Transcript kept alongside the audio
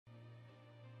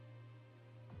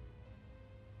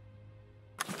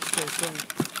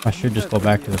I should just go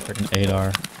back to the freaking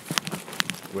ADAR.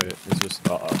 Wait, is this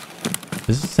Is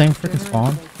this the same freaking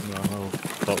spawn? No,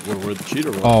 but where the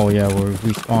cheater was. Oh yeah,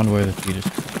 we spawned where the cheaters.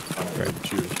 Great. The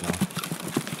cheaters now.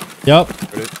 Yep.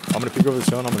 Ready? I'm gonna peek over the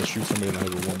zone. I'm gonna shoot somebody in the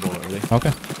head with one bullet. Ready?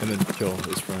 Okay. And then kill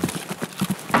his friend.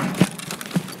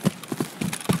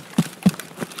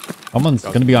 Someone's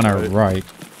gonna be on our right.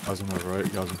 Guys on our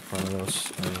right. Guys in front of us.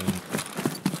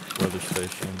 And weather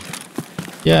station.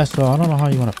 Yeah. So I don't know how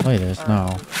you want to play this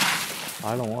now.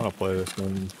 I don't want to play this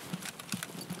one.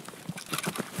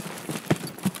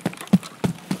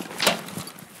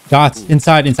 Dots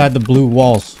inside the blue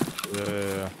walls.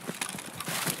 Yeah.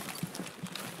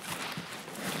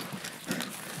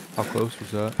 How close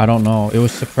was that? I don't know. It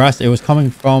was suppressed. It was coming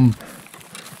from.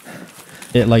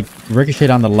 It like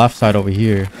ricocheted on the left side over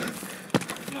here.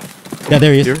 Yeah,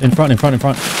 there he is. Here? In front.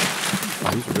 Oh,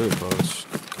 he's really close.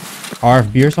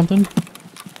 RFB or something?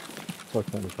 It's like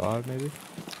 25 maybe.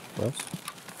 Less.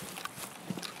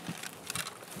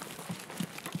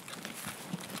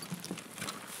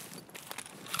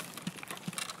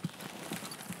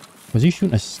 Was he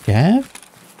shooting a scav?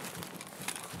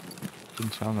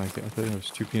 Didn't sound like it. I thought it was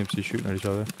two PMC shooting at each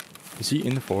other. Is he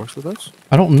in the forest with us?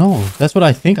 I don't know. That's what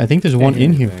I think. I think there's one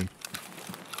in here.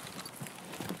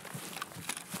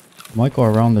 Might go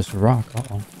around this rock.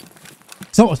 Uh-oh.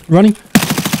 Someone's running.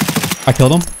 I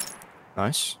killed him.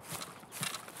 Nice.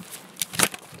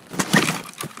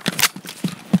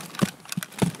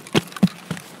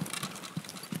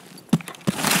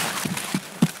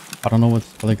 I don't know what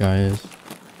this other guy is.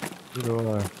 Who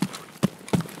do I?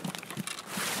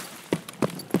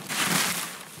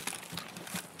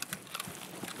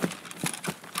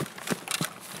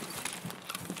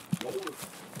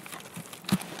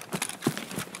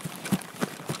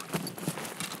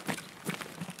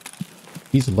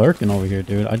 He's lurking over here,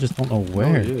 dude. I just don't know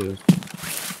where. Oh, he is.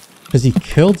 Because he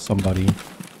killed somebody.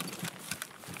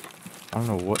 I don't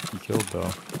know what he killed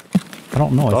though. I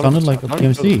don't know. It sounded like a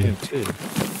PMC.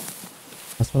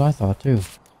 That's what I thought too.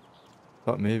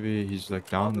 Thought maybe he's like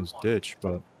down this ditch,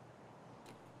 but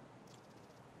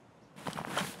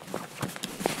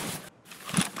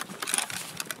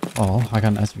oh, I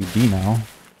got an SVD now.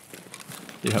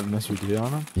 you have an SVD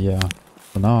on him? Yeah.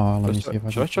 So now let me see if I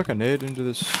should can. I chuck a nade into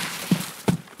this?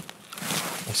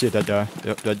 I see a dead guy.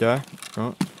 Yep, dead guy.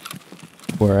 Oh.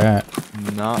 Where at?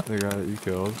 Not the guy that you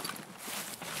killed.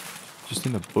 Just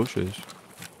in the bushes.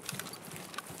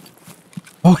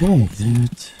 Okay, dude.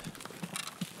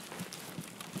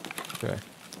 Okay.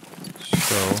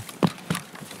 So.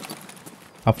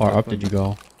 How far up did you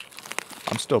go?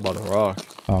 I'm still by the rock.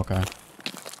 Oh, okay.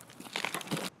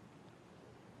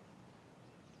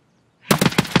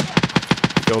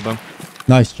 Killed him.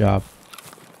 Nice job.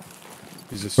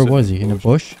 He's just Where was he? In the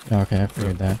bush? Oh, okay, I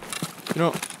figured that. You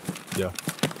know. Yeah.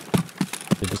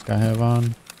 Did this guy have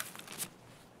on?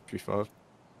 3-5.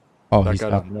 Oh, That he's guy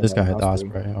got, doesn't know this guy that had the osprey.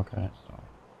 osprey. Okay.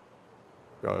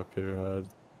 Guy up here had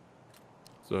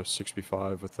the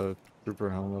 65 with a trooper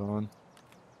helmet on.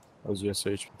 That was the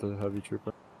SH with the heavy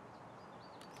trooper.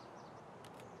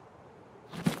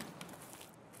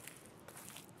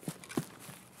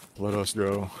 Let us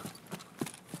go.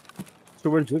 So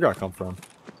where did your guy come from?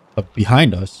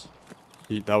 Behind us.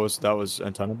 That was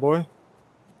Antenna Boy?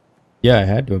 Yeah, it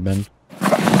had to have been.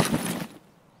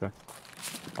 Okay.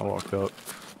 I walked up.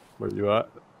 Where you at?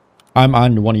 I'm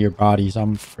on one of your bodies.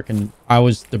 I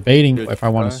was debating if I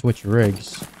want to switch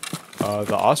rigs.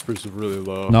 The Ospreys are really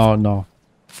low. No.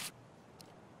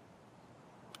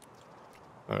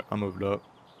 Alright, I moved up.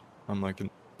 I'm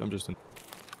just in.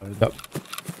 Yep.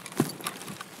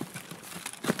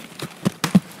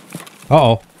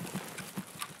 Uh-oh.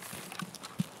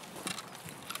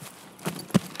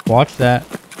 Watch that.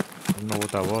 I don't know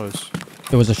what that was.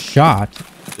 There was a shot.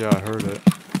 Yeah, I heard it.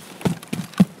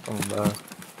 Coming back.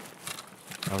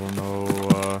 I don't know,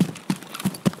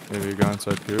 maybe a guy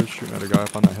inside here shooting at a guy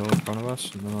up on that hill in front of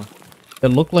us. No. It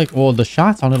looked like, well, the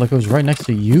shot sounded like it was right next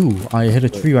to you. I hit a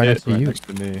tree right next to you. Next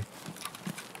to me.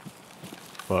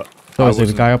 But so is there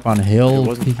a guy up on a hill? It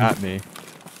wasn't at me.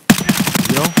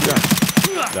 You know?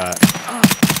 Yeah. That.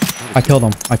 I killed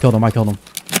him.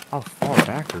 How far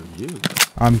back are you?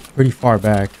 I'm pretty far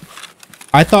back.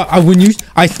 I thought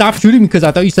I stopped shooting because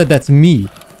I thought you said that's me.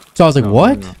 So I was like,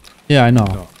 what? No. Yeah, I know.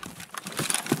 No.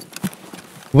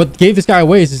 What gave this guy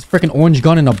away is his freaking orange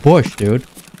gun in a bush, dude.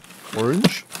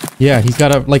 Orange? Yeah, he's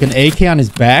got like an AK on his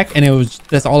back, and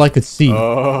that's all I could see.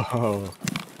 Oh,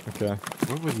 okay.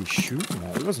 What was he shooting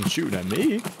at? He wasn't shooting at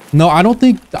me. No, I don't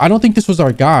think this was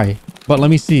our guy. But let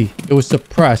me see. It was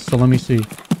suppressed, so let me see.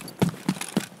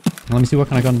 Let me see what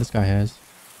kind of gun this guy has.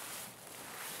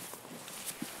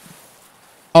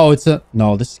 Oh, it's a...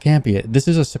 No, this can't be it. This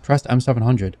is a suppressed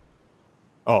M700.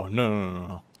 Oh,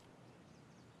 no.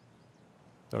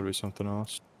 That would be something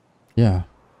else. Yeah.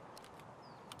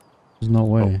 There's no Oh,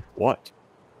 way. what?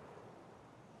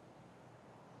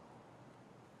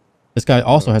 This guy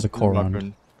also has a I'm core not round.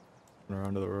 going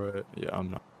around to the right. Yeah,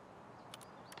 I'm not.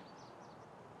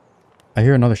 I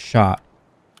hear another shot.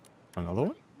 Another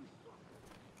one?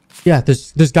 Yeah,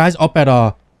 this guy's up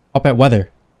at weather.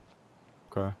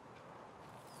 Okay.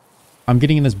 I'm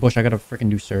getting in this bush. I gotta freaking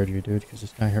do surgery, dude, because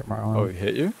this guy hurt my arm. Oh, he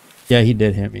hit you? Yeah, he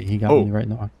did hit me. He got me right in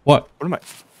the arm. What? What am I?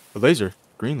 A laser.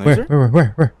 Green laser?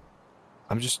 Where?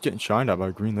 I'm just getting shined at by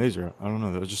a green laser. I don't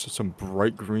know. There's just some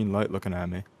bright green light looking at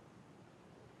me.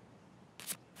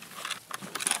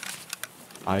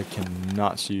 I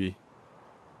cannot see.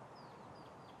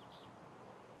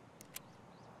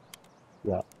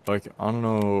 Yeah. Like, I don't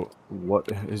know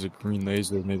what is a green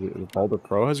laser. Maybe the Balder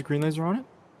Pro has a green laser on it?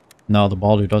 No, the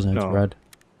Baldur doesn't. It's No. red.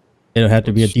 It'll have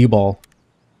to be a D-ball.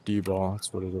 D-ball.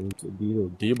 That's what it is. It's either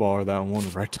D-ball or that one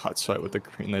red dot sight with the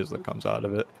green laser that comes out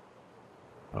of it.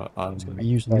 I was gonna be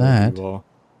using that.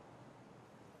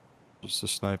 Just a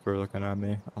sniper looking at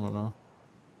me. I don't know.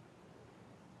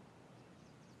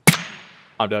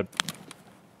 I'm dead.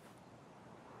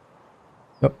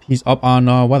 Yep, he's up on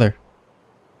weather.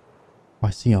 Oh, I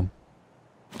see him.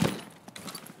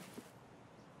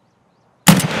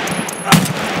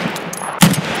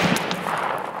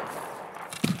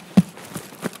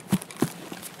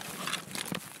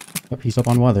 Yep, he's up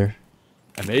on weather.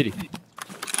 I'm 80.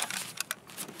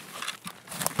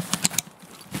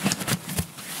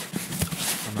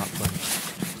 I'm not playing.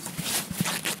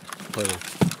 Play this.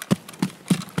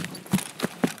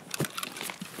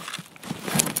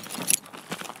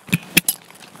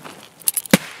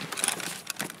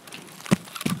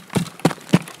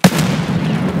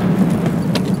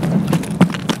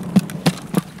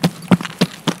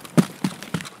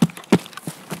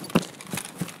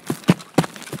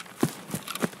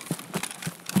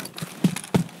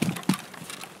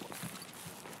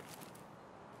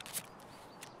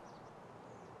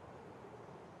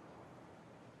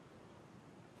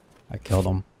 I killed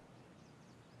him.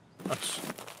 Nice.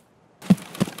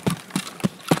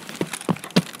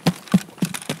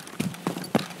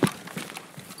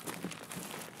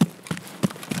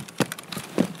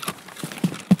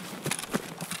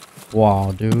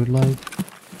 Wow, dude, like...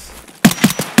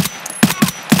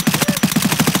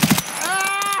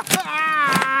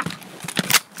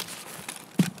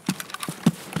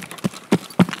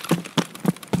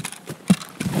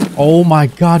 Oh my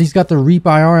god, he's got the Reap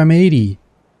IR M80.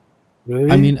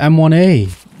 Really? I mean,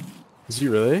 M1A. Is he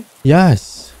really?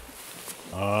 Yes.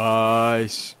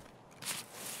 Nice.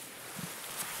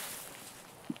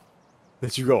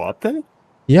 Did you go up then?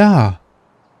 Yeah.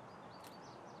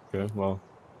 Okay, well.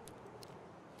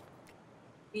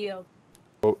 Yeah.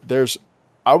 Oh,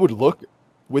 I would look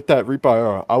with that Reap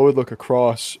IR. I would look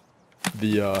across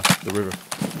the river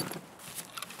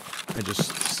and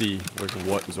just see like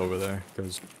what is over there,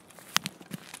 because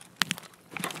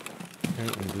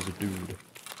apparently there's a dude.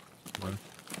 What?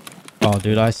 Oh,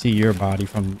 dude, I see your body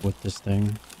from with this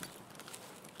thing.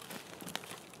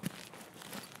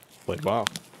 Like, wow.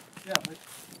 Yeah. Like,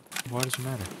 Why does it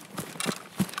matter?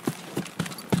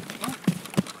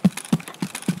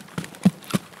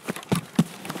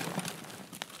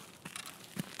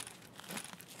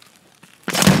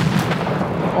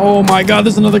 Oh my god,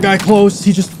 there's another guy close.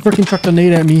 He just freaking chucked a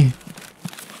nade at me.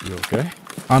 You okay?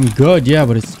 I'm good, yeah,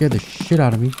 but it scared the shit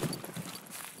out of me.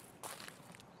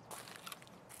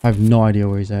 I have no idea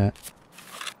where he's at.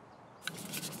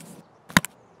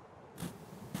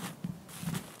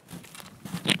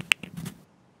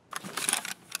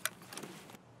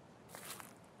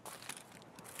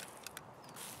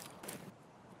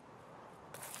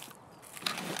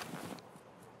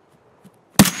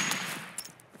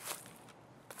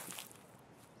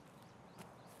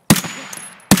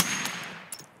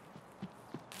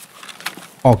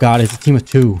 Oh god, it's a team of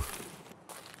two.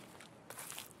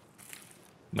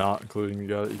 Not including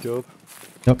the guy that you killed?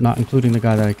 Yep, not including the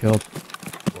guy that I killed.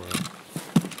 Or...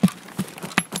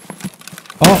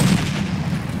 Oh!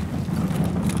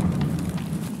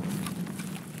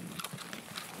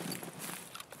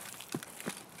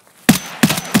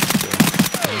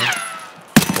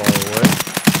 Far away.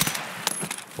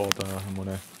 Fault, I'm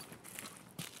gonna...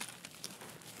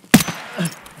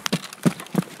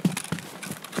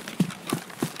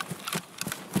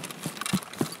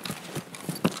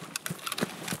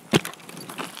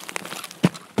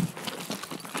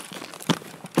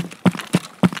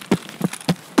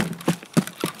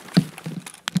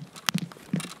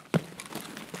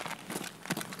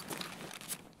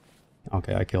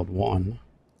 Okay, I killed one.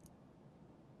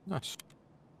 Nice.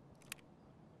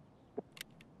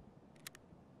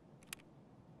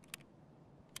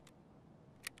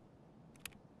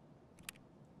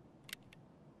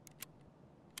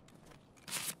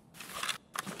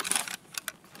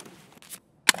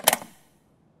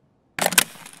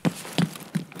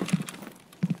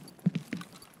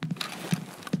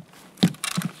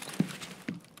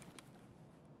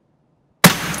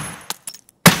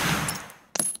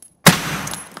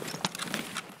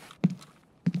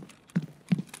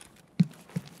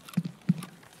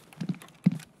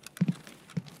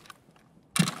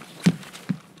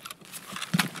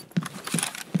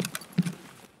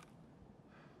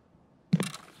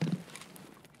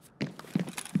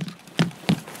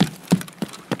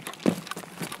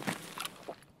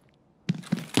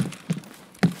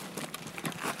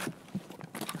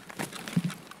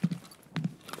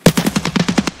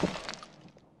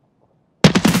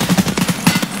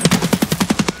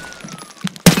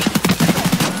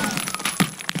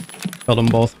 Killed them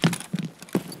both.